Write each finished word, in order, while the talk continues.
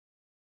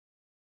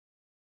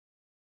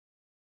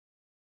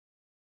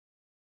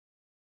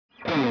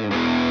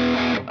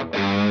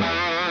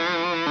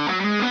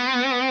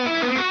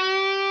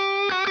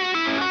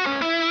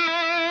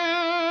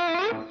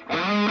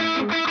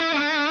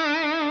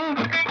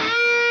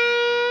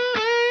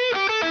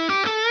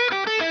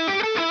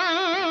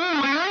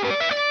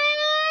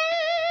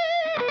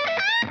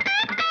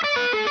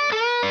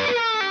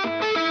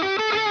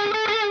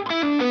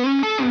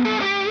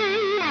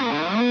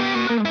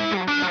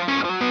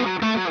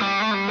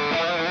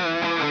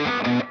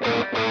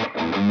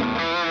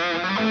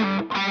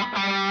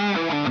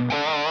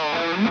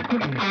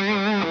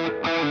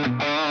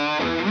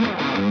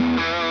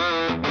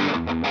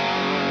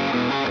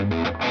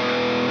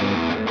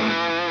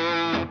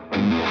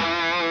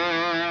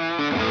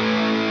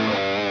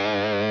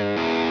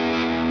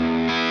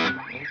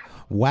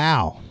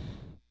Wow.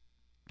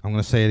 I'm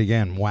going to say it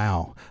again.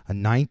 Wow. A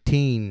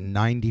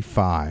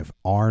 1995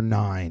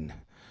 R9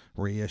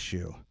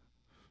 reissue.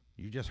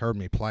 You just heard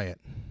me play it.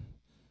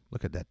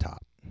 Look at that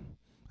top.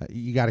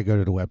 You got to go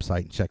to the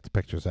website and check the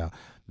pictures out.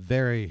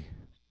 Very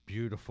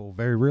beautiful,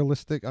 very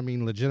realistic. I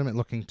mean, legitimate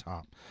looking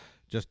top.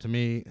 Just to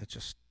me, it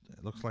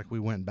looks like we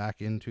went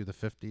back into the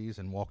 50s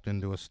and walked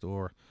into a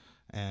store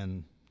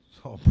and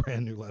saw a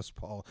brand new Les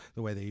Paul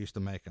the way they used to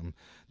make them.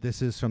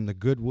 This is from the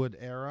Goodwood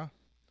era.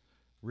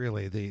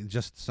 Really,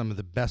 just some of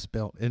the best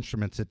built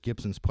instruments that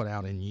Gibson's put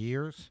out in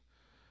years.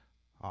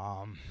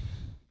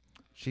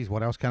 Geez,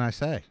 what else can I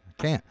say? I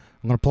can't.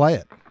 I'm going to play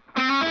it.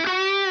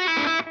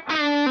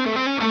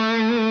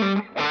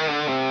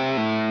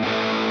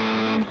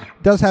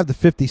 It does have the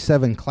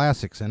 57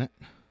 classics in it.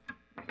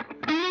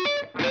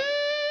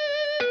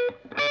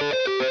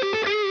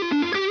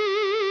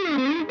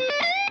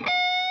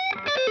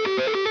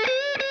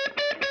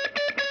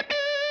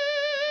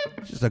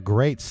 It's just a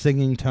great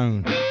singing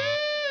tone.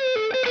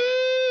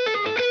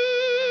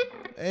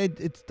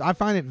 I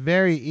find it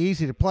very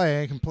easy to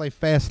play. I can play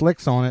fast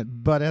licks on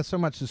it, but it has so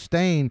much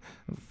sustain,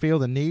 I feel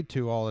the need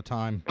to all the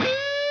time.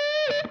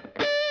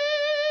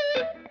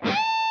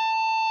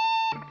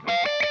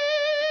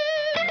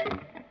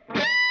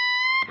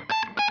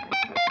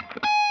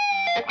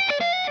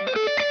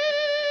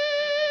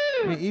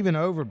 Even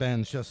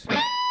overbends just...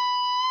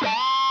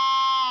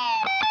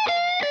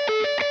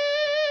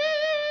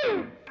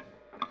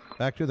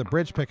 Back to the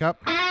bridge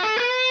pickup.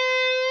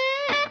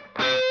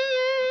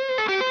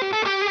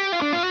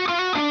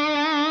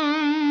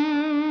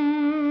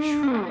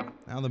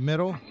 Now the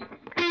middle.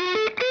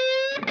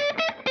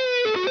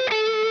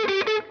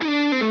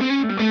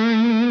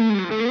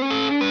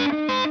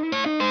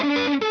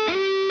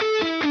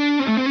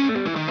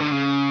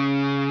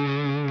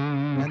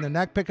 And the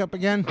neck pickup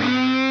again.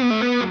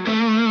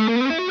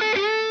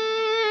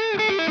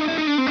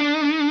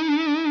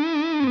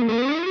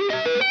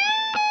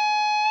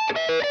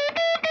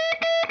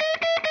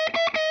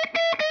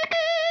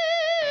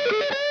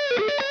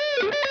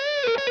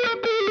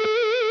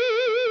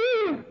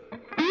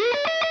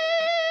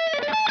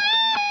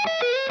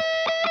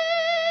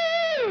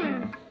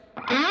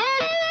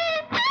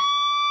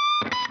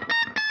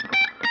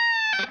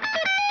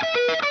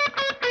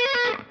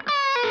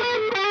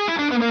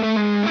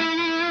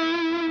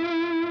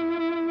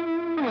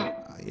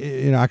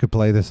 I could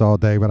play this all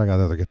day, but I got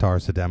other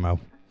guitars to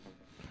demo.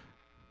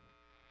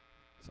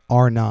 It's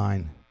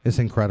R9. It's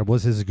incredible.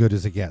 This is as good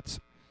as it gets.